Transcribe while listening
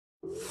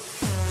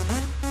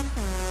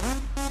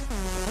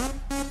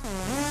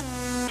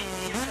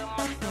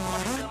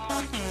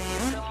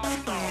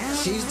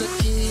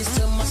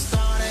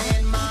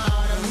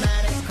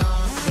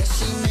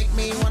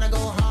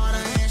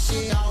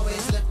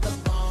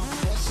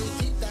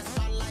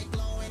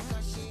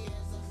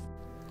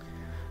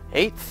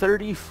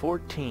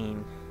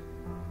830.14.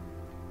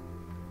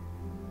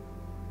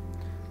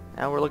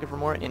 Now we're looking for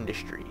more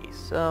industry.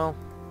 So,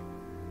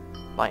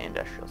 buy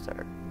industrial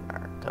center,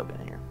 our token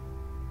here.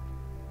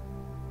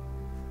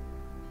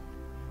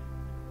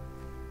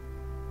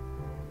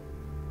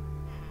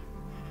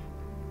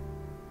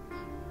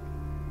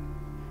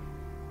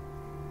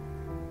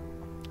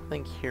 I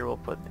think here we'll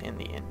put in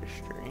the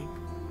industry.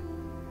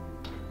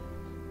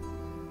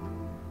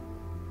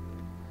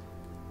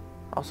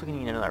 Also gonna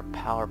need another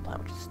power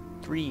plant, which is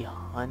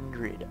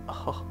 300.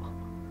 Oh.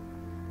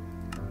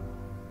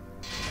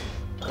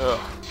 Ugh.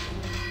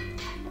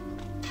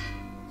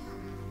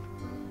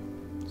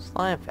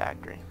 Slime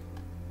factory.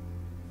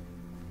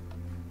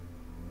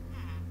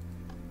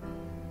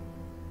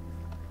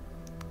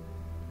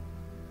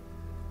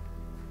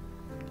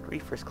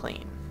 Reefer's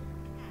clean.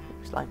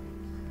 Slime.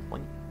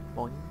 Boing,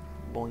 boing,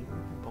 boing,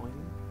 boing.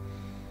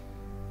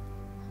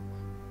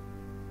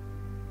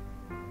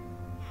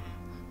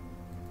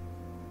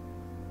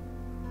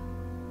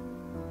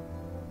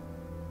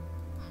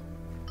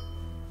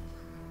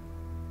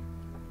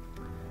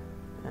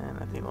 And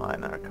I think we'll add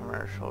another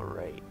commercial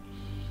right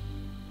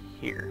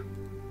here.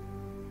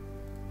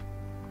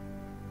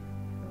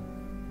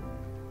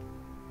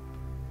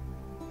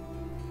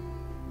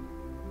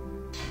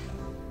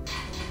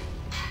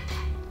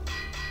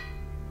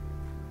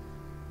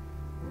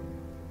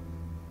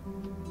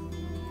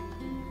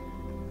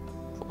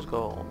 Let's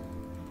go.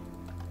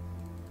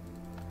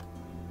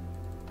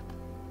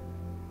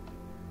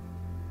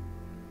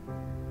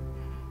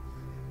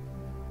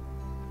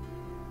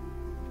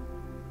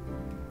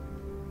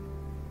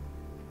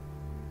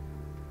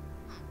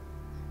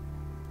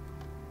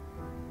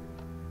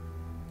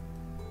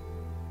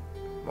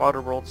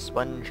 Waterworld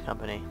Sponge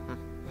Company.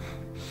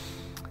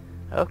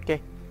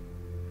 Okay.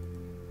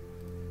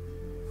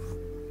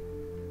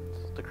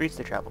 Let's decrease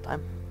the travel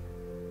time.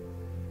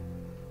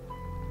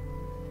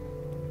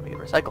 We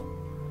recycle.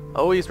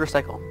 Always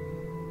recycle.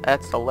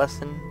 That's the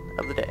lesson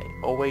of the day.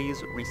 Always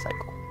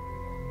recycle.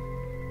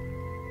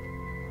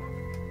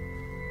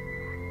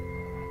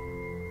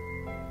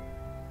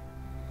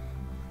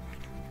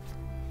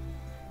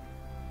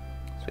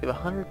 So we have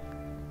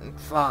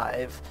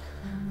 105.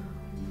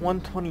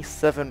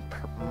 127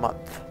 per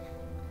month.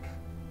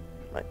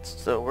 Right,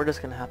 so we're just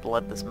gonna have to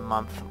let this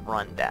month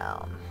run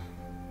down.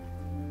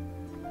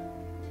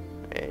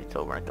 Okay, it's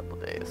over in a couple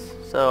days.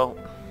 So,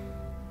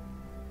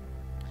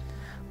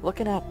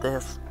 looking at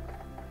this,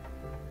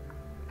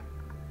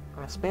 I'm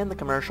gonna span the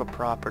commercial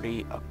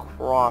property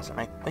across,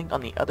 and I think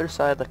on the other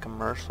side of the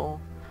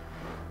commercial,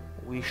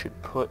 we should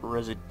put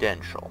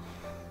residential.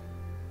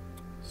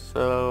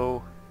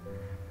 So,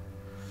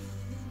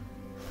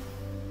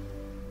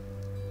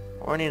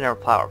 we're needing our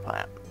power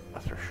plant,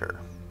 that's for sure.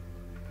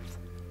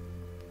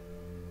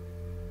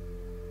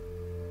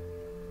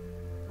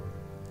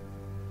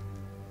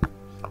 So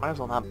I might as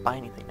well not buy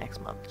anything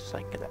next month, just so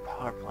I can get that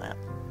power plant.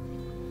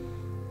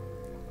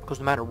 Because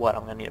no matter what,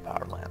 I'm going to need a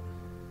power plant.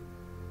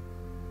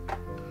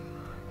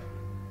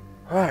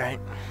 Alright.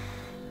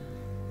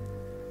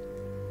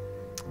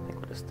 I think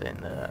we'll just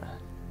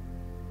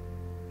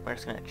we're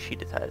just going to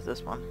cheatitize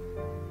this one.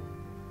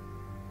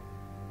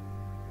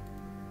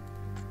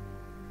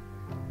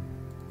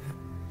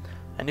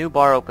 A new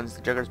bar opens.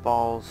 The Juggler's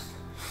Balls.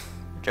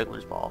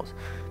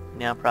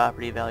 Now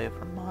property value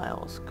for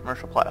miles.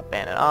 Commercial plot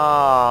abandoned.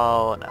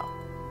 Oh no.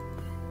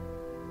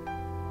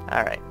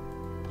 Alright.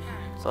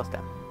 Slow us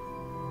down.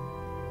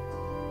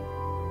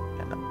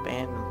 An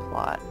abandoned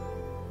plot.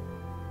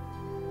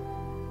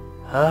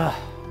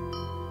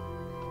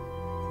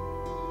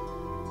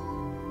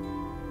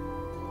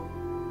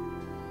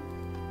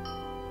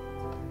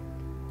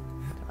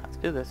 Let's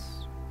do this.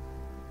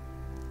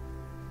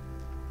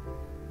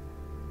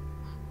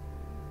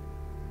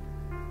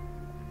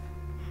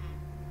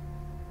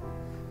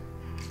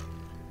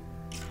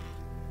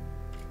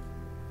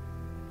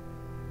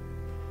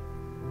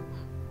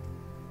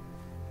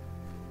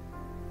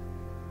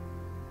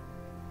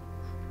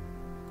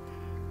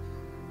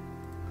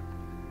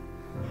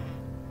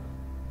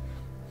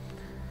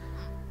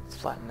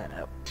 Flatten that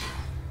out.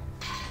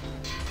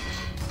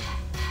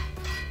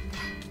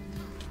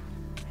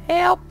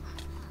 Help!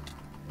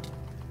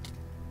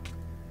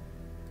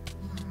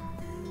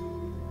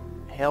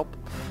 Help.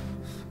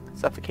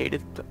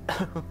 Suffocated.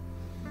 I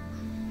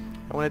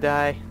wanna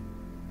die.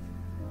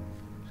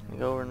 Just gonna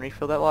go over and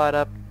refill that lot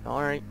up.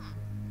 Alright.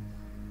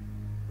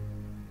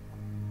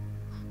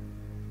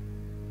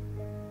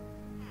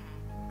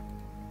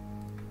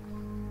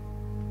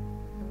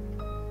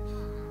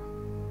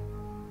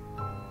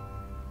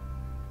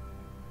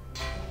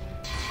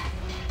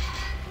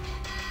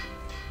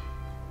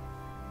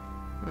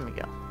 There we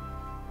go.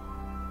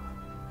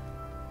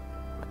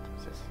 What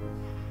is this?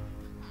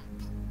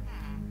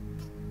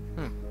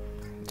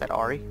 Is that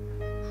Ari?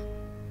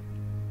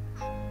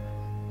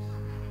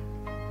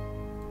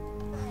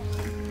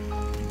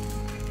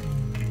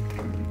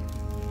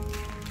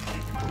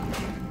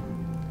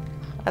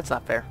 That's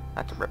not fair.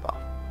 That's a ripoff.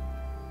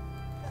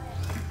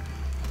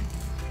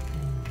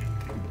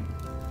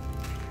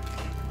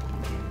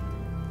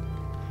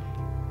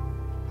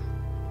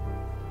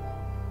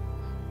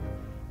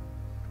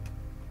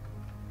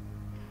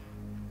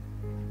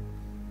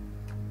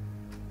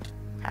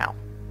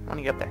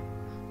 you get up there?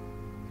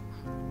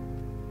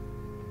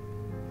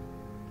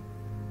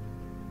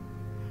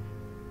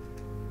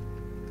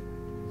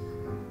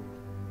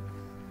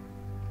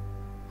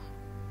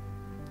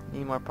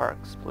 Need more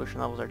parks.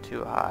 Pollution levels are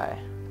too high.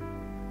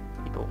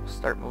 People will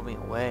start moving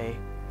away.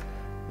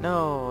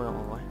 No, don't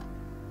move away.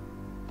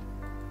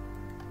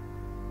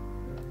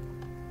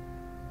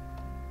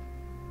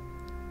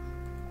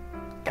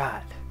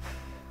 God.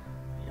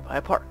 I need to buy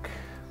a park.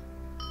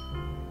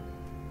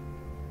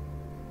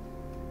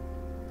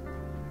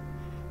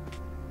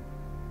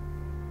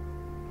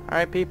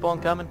 Alright people, I'm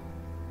coming.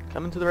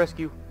 Coming to the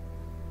rescue.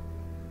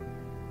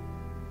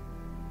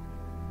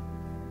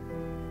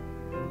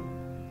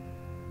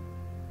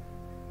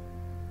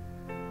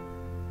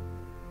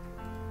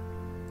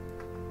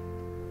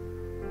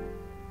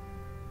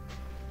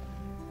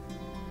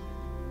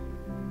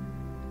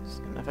 This is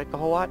gonna affect the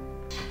whole lot.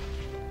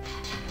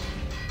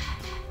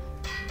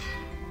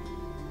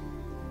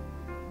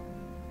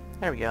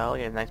 There we go,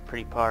 look at a nice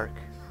pretty park.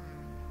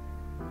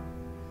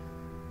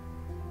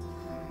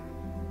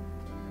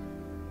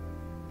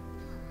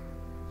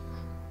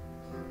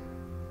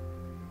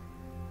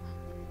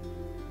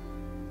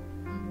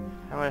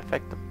 How do I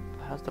affect the...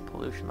 how's the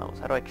pollution levels?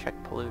 How do I check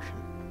pollution?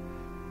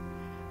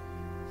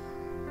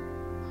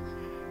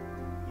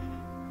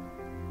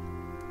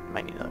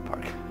 Might need another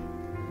park.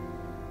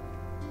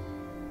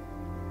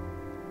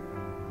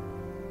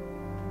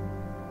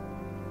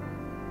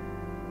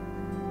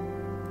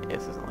 Yeah,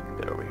 this isn't looking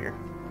good over here.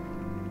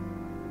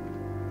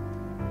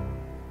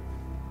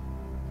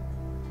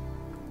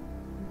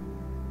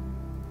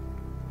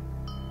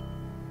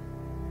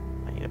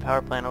 I need a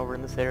power plant over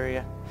in this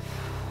area.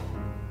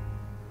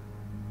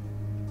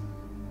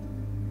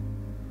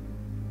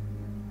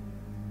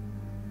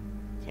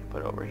 Can't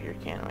put it over here,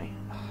 can we?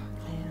 Oh,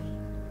 man.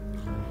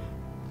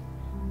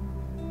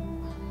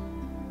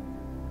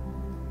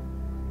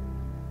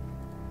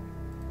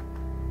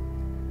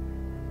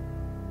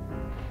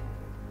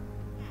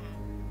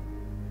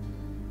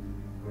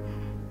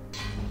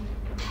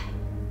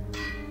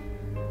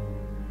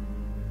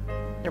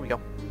 There we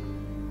go.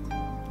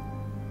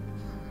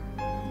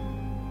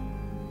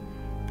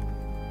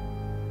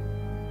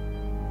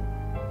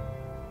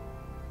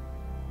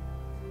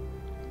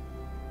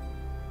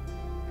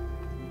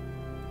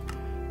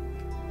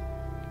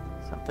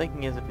 So I'm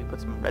thinking is if we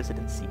put some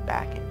residency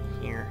back in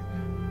here.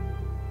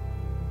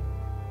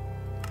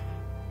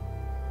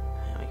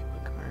 And we can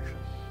put commercial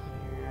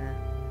here.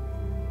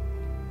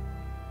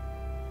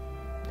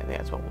 I think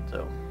that's what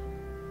we'll do.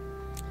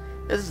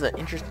 This is an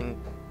interesting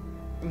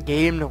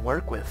game to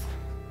work with.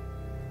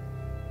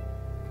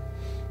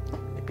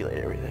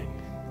 Manipulate everything.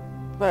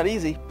 It's not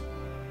easy.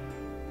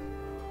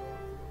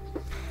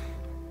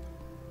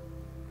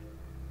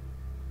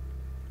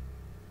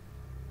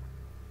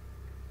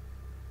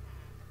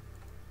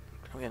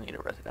 We're gonna need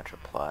a residential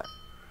plot.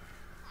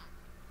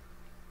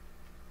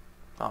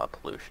 Oh,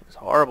 pollution is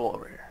horrible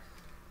over here.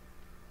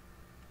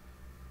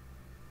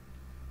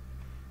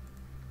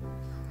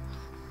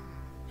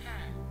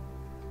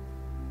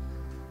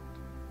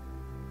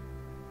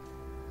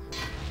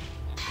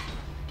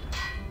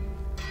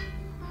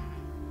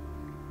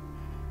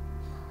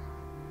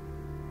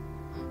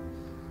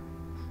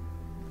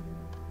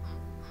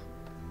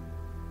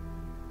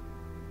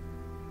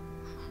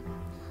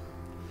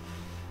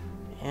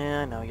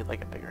 Yeah, I know you'd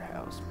like a bigger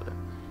house, but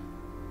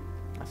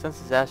I sense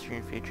disaster in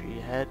your future.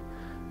 You had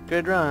a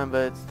good run,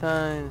 but it's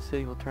time the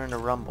city will turn to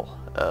rumble.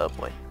 Oh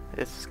boy,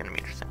 this is gonna be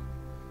interesting.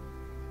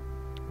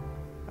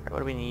 Alright, what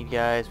do we need,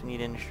 guys? We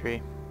need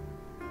industry.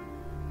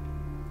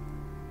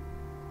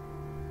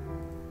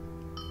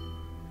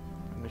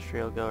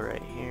 Industry will go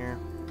right here.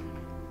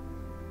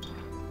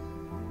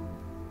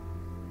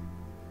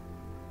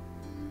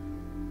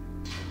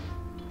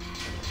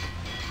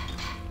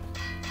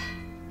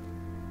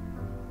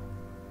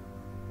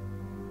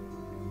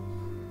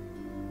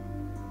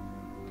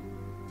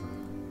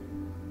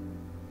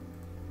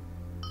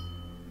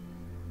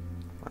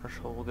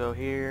 Commercial will go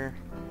here.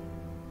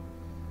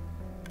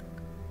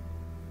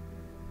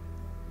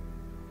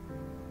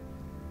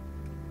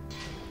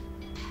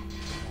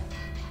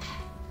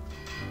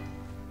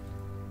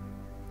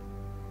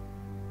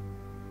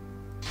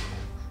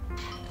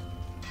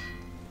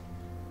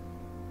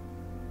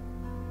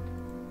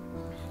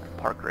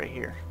 Park right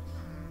here.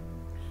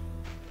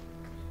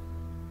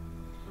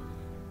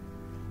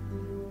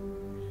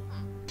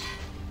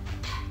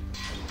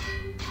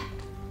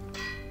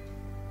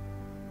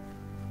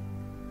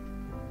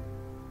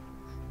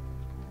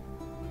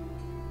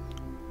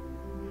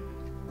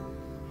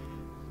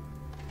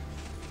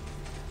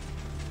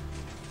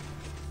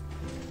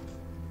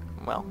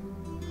 Well,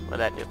 what'd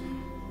that do?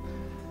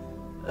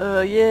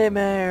 Yeah,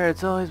 Mayor,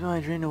 it's always been my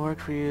dream to work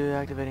for you.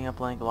 Activating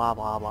uplink, blah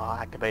blah blah.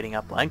 Activating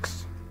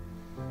uplinks.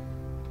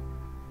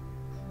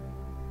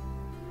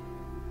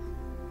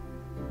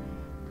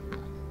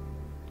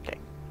 Okay.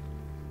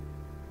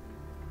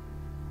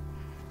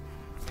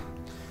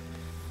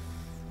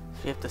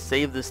 So you have to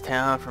save this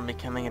town from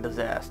becoming a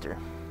disaster.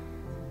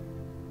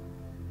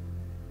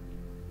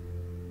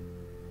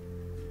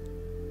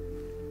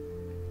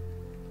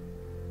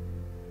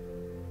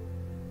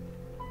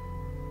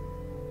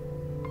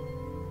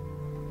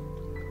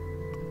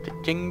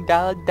 ching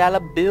dollar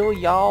bill,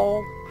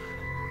 y'all.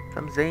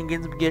 From Zane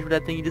getting some cash for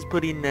that thing you just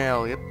put in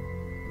now. Yep.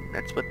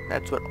 That's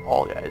what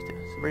all guys do.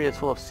 Simburbia is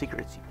full of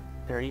secrets.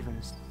 There are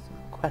even some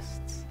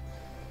quests.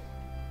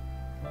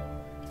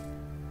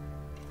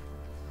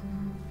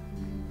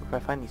 Where do I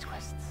find these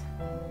quests?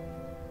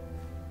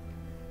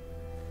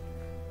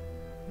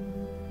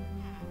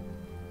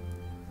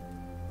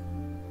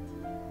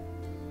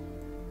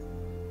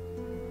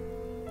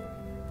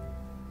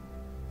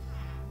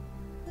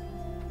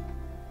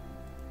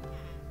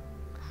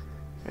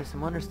 There's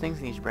some wondrous things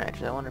in these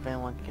branches. I wonder if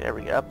anyone could ever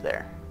get up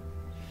there.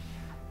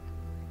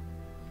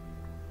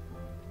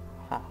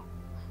 Huh.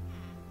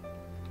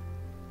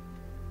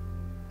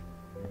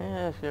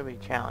 Yeah, it's gonna be a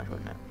challenge,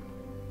 wouldn't it?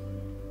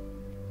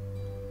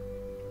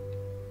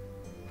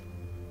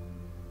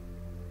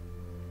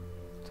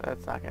 So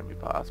that's not gonna be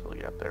possible to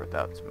get up there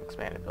without some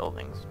expanded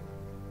buildings.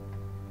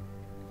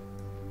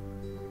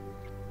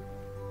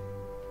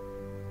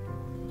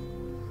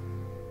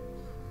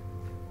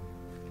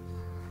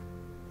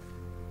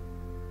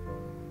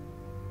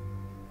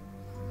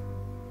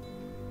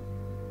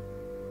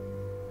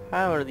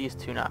 How are these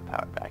two not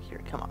powered back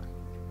here? Come on.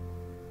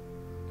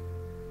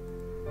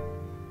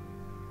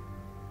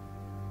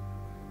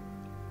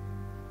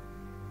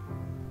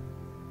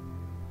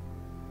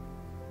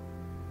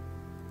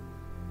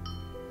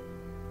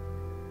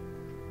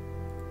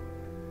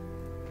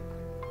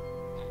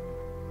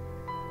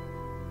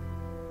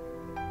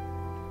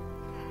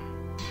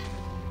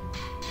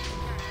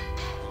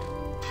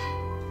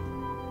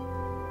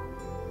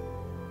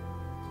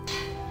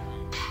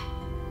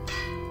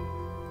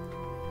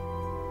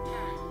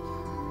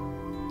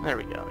 There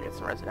we go, get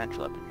some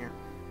residential up in here.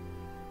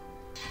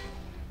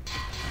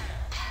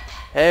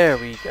 There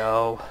we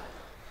go.